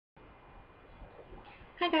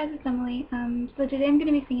Hi guys, it's Emily. So today I'm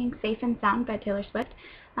going to be singing Safe and Sound by Taylor Swift,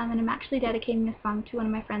 and I'm actually dedicating this song to one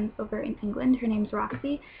of my friends over in England. Her name's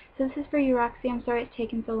Rocsi. So this is for you, Rocsi. I'm sorry it's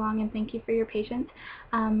taken so long, and thank you for your patience.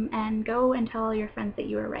 And go and tell all your friends that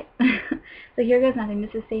you were right. So here goes nothing.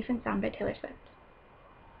 This is Safe and Sound by Taylor Swift.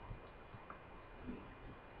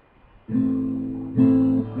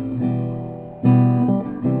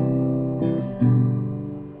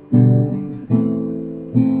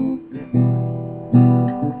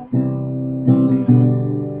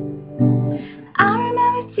 I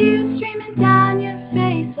remember tears streaming down your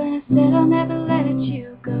face when I said I'll never let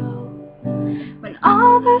you go. When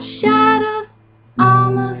all the shadows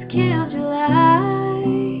almost killed your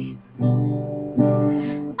light,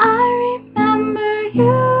 I remember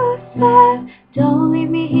you said, don't leave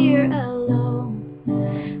me here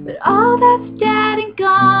alone. But all that's dead and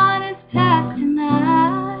gone is past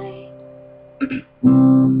tonight.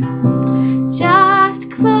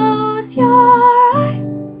 Just close your eyes.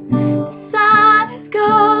 The sun is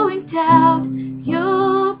going down.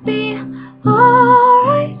 You'll be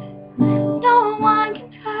alright. No one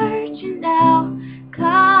can hurt you now.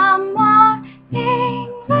 Come on,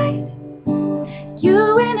 right.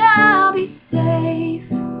 You and I'll be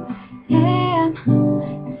safe and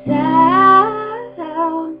sound.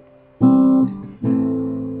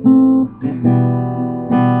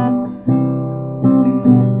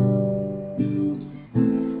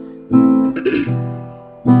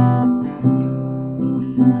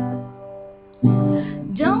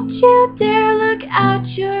 Don't you dare look out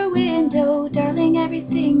your window, darling,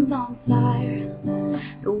 everything's on fire.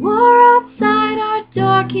 The war outside our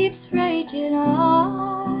door keeps raging on.